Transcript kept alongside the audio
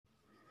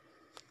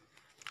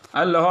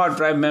Aloha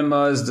tribe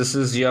members, this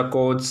is your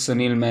coach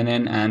Sunil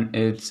Menon and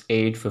it's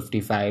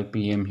 8:55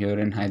 p.m. here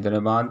in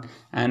Hyderabad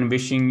and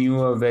wishing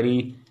you a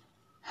very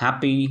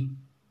happy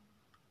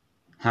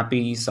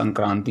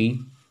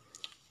Sankranti.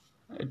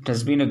 It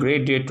has been a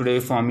great day today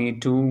for me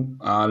too.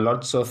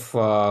 Lots of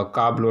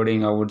carb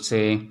loading, I would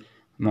say.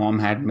 Mom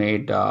had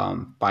made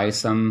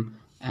paisam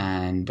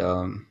and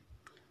the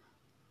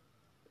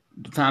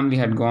family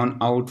had gone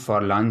out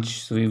for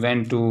lunch. So we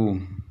went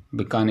to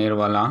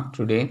Bikanerwala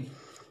today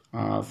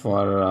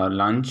for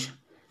lunch.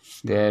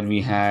 There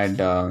we had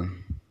dahi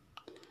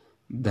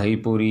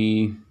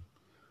puri,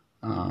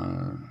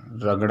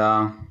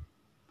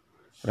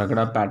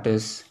 ragda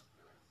patties,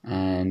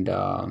 and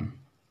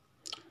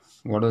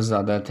what was the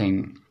other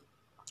thing?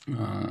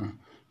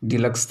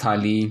 Deluxe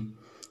thali,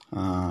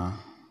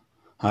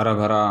 hara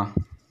bhara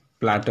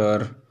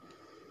platter,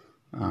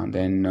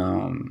 then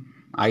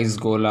ice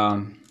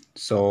gola.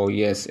 So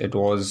yes, it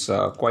was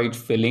quite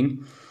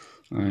filling,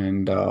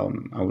 and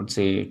I would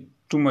say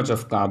too much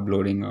of carb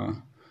loading.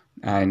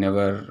 I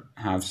never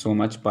have so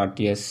much, but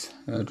yes,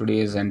 today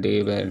is a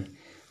day where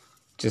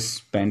just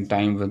spend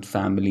time with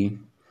family.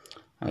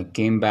 I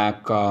came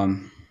back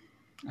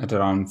at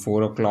around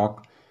 4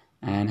 o'clock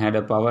and had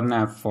a power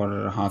nap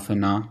for half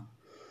an hour.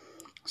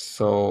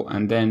 So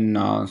and then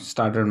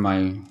started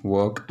my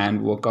work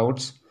and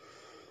workouts.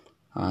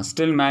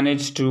 Still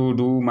managed to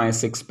do my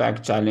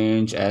six-pack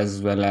challenge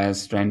as well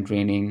as strength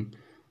training.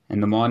 In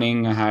the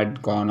morning, I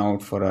had gone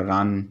out for a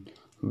run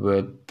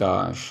with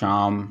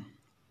Sham,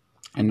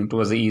 and it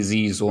was an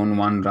easy zone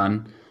 1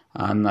 run,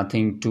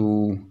 nothing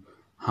too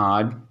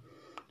hard.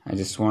 I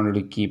just wanted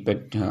to keep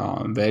it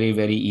very,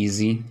 very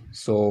easy.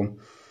 So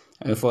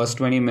the first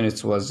 20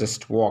 minutes was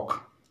just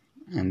walk,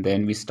 and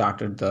then we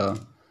started the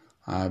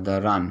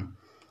run.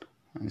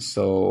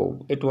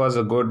 So it was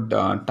a good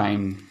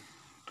time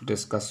to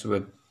discuss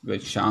with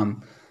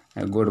Sham,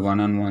 a good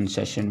one-on-one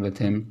session with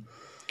him.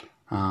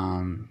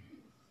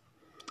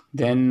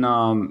 Then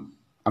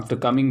after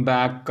coming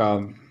back,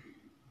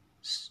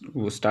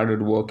 we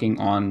started working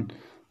on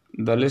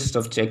the list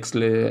of check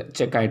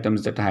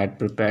items that I had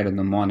prepared in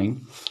the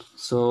morning.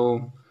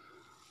 So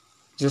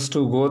just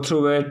to go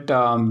through it,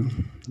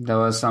 there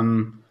were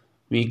some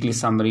weekly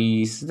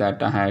summaries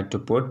that I had to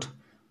put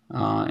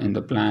in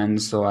the plan.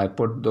 So I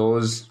put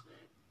those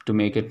to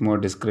make it more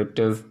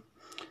descriptive.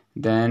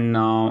 Then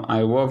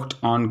I worked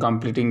on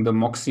completing the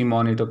Moxie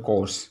Monitor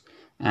course,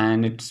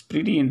 and it's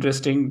pretty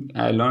interesting.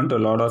 I learned a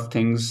lot of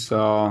things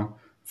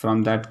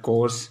from that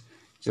course.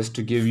 Just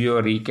to give you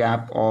a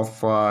recap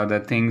of the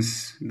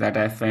things that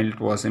I felt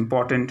was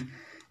important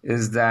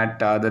is that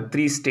the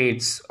 3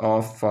 states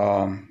of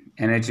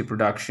energy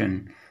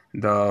production,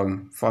 the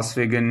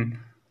phosphagen,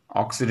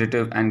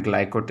 oxidative and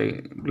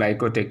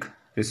glycotic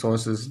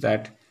resources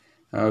that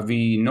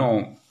we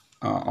know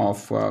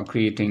of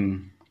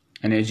creating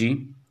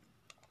energy.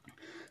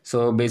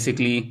 So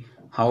basically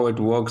how it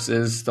works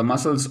is the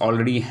muscles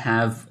already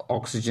have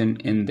oxygen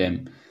in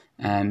them,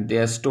 and they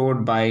are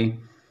stored by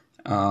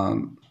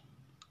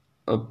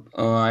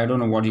I don't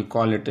know what you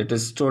call it. It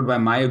is stored by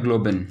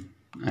myoglobin.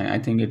 I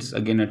think it's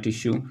again a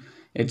tissue.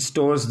 It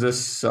stores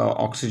this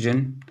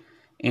oxygen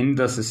in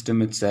the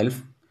system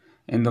itself,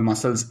 in the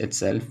muscles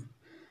itself.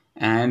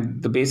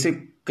 And the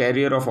basic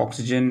carrier of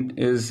oxygen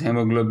is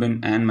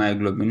hemoglobin and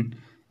myoglobin.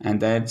 And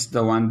that's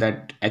the one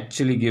that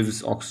actually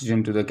gives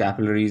oxygen to the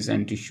capillaries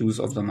and tissues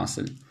of the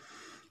muscle.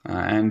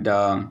 And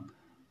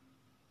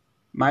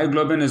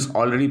myoglobin is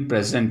already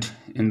present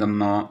in the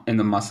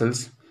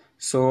muscles.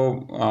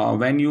 So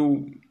when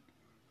you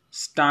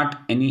start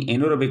any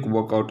anaerobic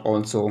workout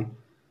also,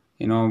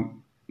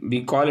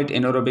 we call it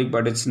anaerobic,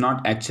 but it's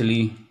not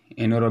actually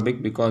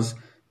anaerobic because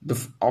the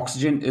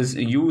oxygen is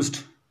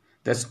used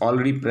that's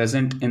already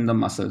present in the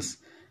muscles,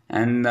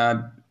 and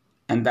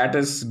that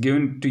is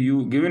given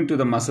to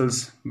the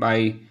muscles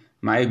by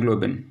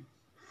myoglobin,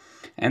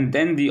 and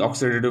then the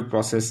oxidative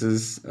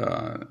processes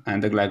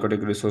and the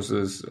glycotic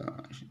resources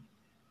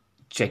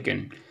check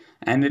in,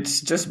 and it's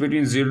just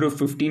between 0 to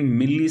 15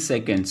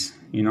 milliseconds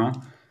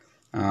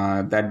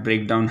that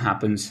breakdown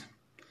happens.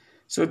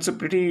 So it's a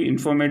pretty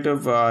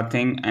informative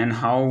thing, and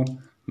how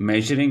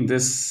measuring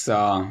this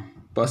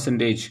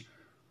percentage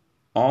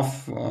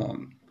of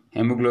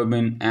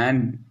hemoglobin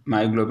and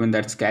myoglobin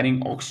that's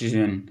carrying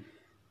oxygen,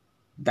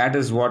 that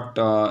is what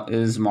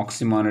is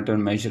Moxie Monitor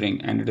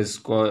measuring, and it is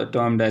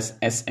termed as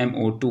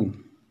SMO2.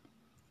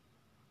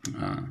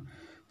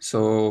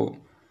 So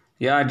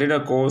yeah, I did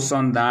a course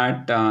on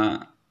that,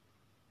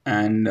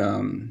 and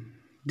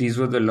these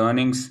were the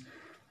learnings,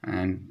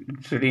 and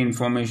pretty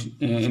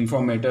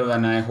informative,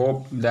 and I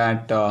hope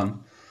that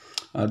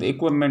the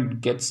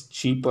equipment gets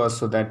cheaper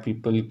so that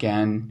people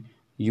can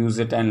use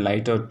it, and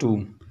lighter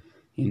too,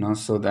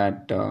 so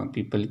that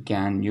people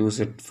can use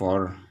it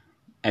for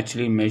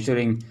actually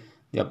measuring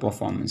their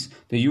performance.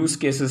 The use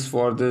cases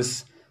for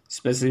this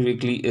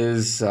specifically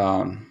is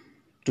to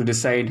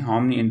decide how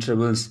many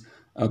intervals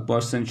a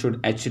person should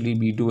actually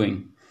be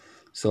doing.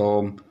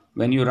 So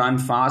when you run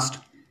fast,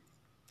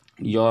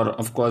 your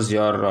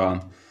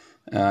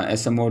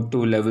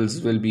SMO2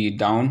 levels will be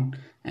down,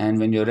 and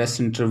when your rest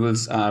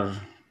intervals are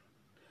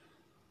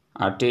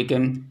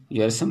taken,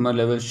 your SMO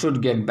level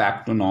should get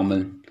back to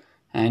normal,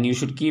 and you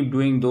should keep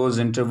doing those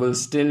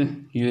intervals till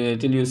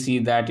you see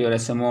that your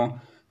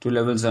SMO2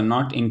 levels are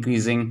not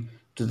increasing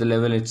to the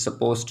level it's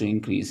supposed to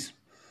increase.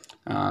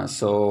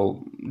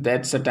 So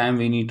that's the time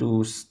we need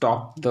to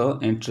stop the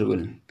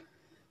interval,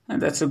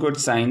 and that's a good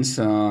signs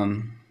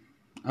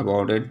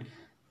about it.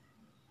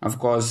 Of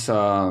course,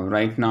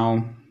 right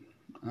now,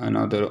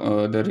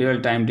 the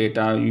real time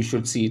data, you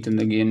should see it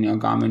in your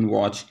Garmin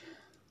watch,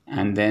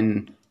 and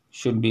then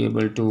should be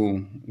able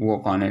to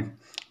work on it.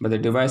 But the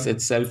device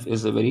itself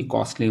is a very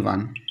costly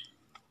one,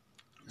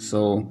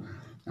 so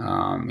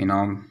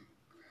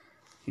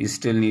you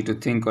still need to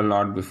think a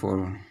lot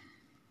before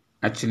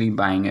actually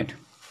buying it.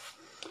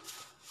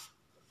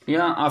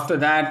 Yeah, after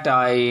that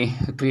I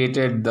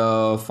created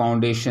the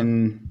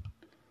foundation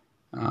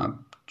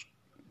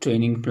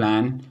training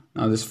plan.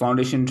 Now this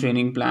foundation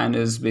training plan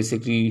is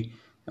basically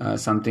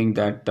something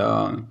that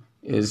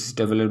is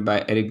developed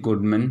by Eric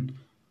Goodman,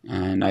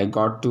 and I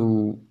got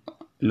to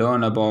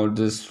learn about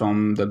this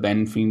from the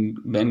Ben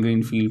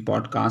Greenfield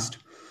podcast,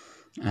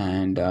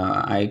 and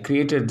I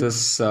created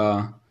this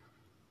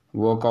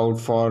workout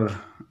for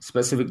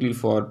specifically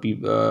for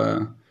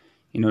people,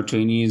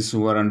 trainees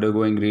who are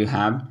undergoing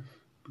rehab,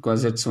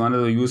 because it's one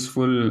of the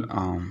useful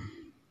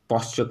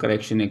posture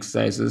correction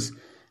exercises,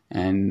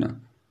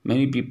 and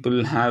many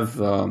people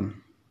have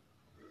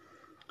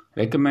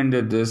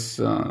recommended this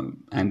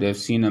and they've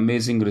seen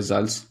amazing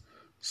results.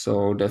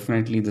 So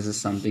definitely this is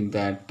something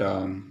that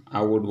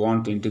I would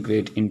want to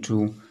integrate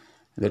into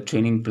the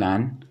training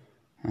plan,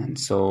 and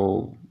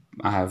so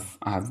I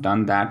have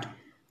done that,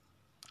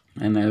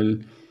 and I will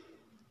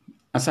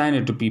assign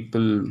it to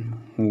people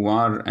who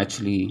are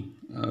actually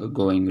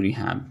going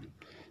rehab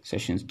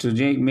sessions to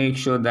make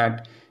sure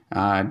that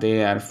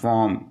their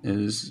form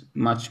is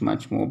much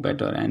more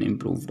better and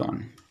improved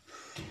on.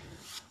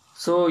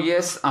 So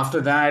yes, after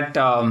that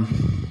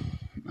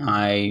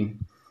I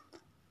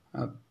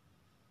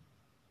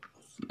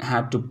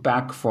had to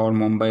pack for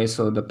Mumbai,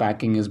 so the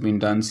packing has been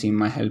done.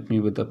 Seema helped me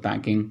with the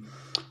packing,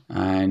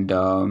 and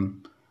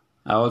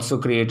I also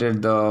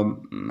created the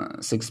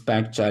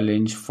six-pack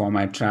challenge for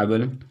my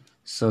travel,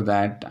 so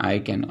that I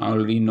can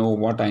already know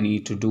what I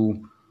need to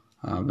do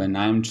when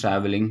I'm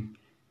traveling,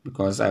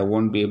 because I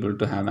won't be able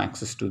to have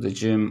access to the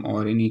gym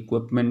or any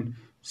equipment.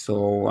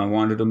 So I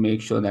wanted to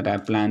make sure that I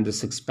planned the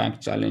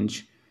six-pack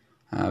challenge,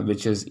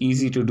 which is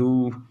easy to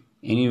do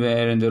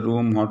anywhere in the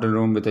room, hotel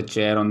room, with a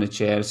chair on the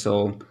chair.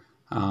 So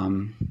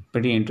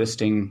pretty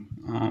interesting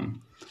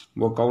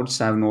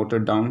workouts I've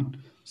noted down,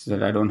 so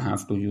that I don't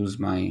have to use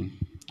my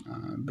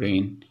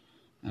brain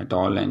at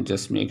all and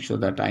just make sure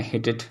that I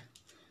hit it.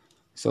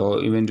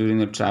 So even during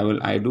the travel,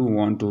 I do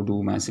want to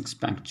do my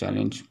six-pack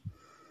challenge.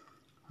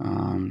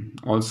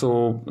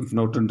 Also, I've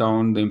noted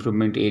down the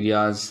improvement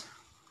areas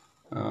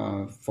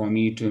for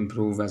me to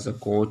improve as a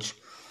coach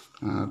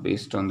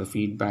based on the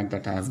feedback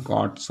that I have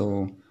got.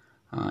 So,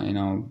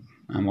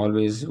 I'm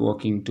always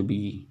working to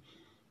be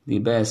the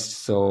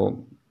best.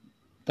 So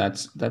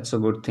that's a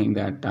good thing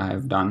that I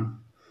have done.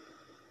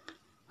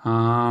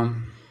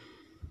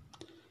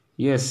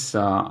 Yes,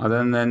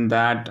 other than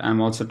that,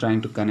 I'm also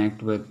trying to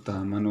connect with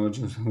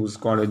Manoj, who's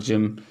got a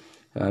gym,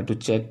 to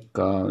check,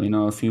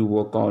 a few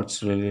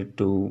workouts related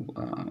to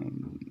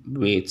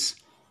weights.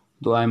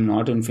 Though I'm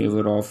not in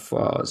favor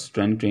of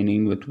strength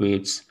training with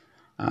weights,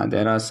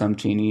 there are some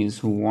trainees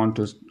who want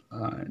to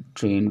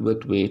train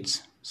with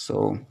weights.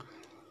 So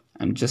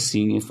I'm just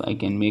seeing if I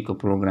can make a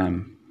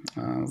program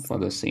for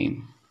the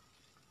same.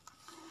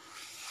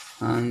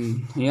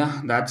 And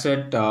yeah, that's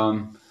it.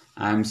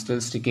 I'm still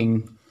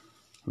sticking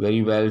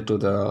very well to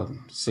the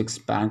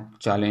six-pack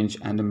challenge,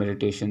 and the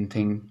meditation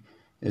thing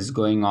is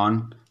going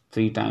on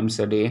 3 times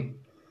a day,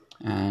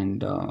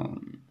 and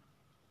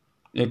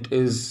it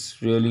is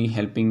really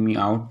helping me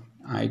out.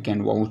 I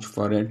can vouch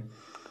for it.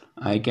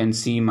 I can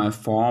see my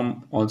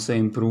form also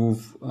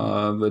improve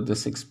with the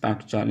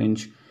six-pack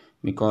challenge,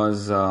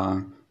 because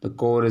the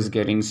core is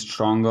getting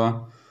stronger.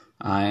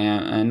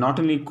 And not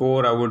only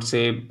core, I would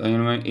say,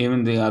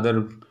 even the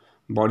other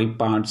body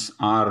parts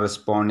are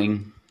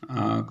responding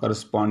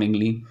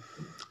correspondingly,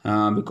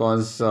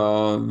 because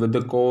with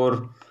the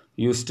core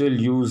you still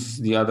use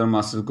the other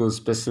muscles,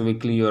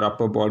 specifically your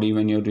upper body,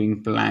 when you're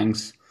doing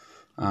planks.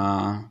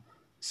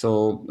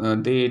 So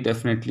they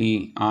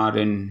definitely are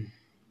in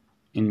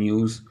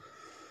use.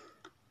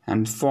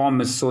 And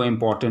form is so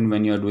important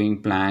when you're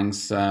doing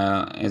planks,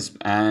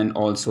 and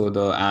also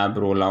the ab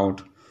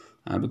rollout,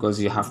 because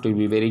you have to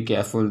be very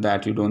careful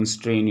that you don't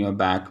strain your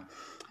back,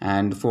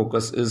 and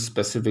focus is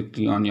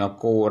specifically on your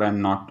core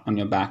and not on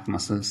your back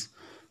muscles.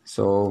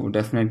 So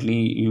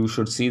definitely you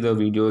should see the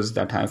videos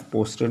that I've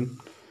posted,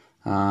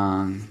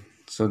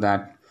 so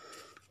that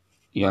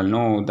you'll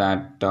know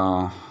that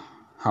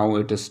how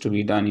it is to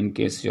be done, in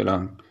case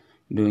you're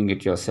doing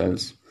it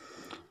yourselves.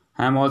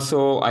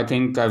 I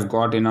think I've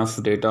got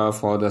enough data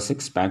for the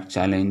six-pack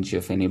challenge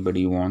if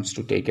anybody wants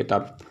to take it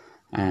up.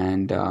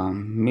 and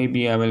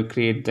maybe I will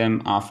create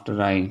them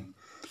after I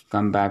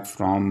come back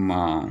from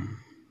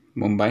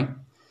Mumbai.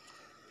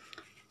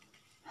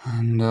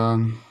 And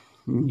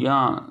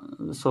yeah,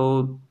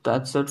 so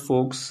that's it,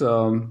 folks.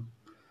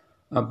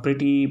 A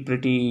pretty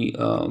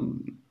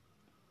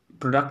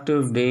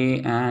productive day,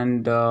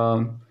 and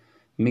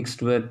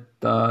mixed with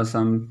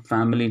some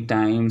family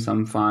time,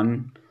 some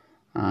fun,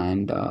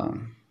 and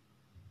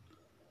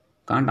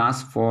can't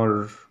ask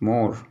for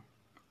more.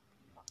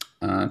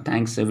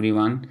 Thanks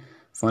everyone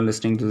for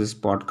listening to this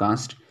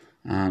podcast,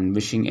 and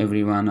wishing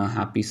everyone a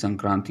happy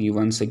Sankranti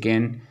once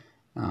again.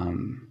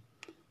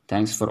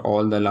 Thanks for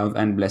all the love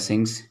and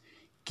blessings.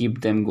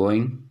 Keep them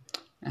going,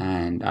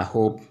 and I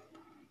hope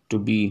to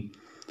be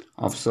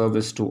of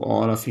service to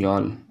all of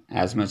y'all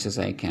as much as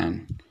I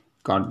can.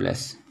 God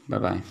bless. Bye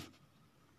bye.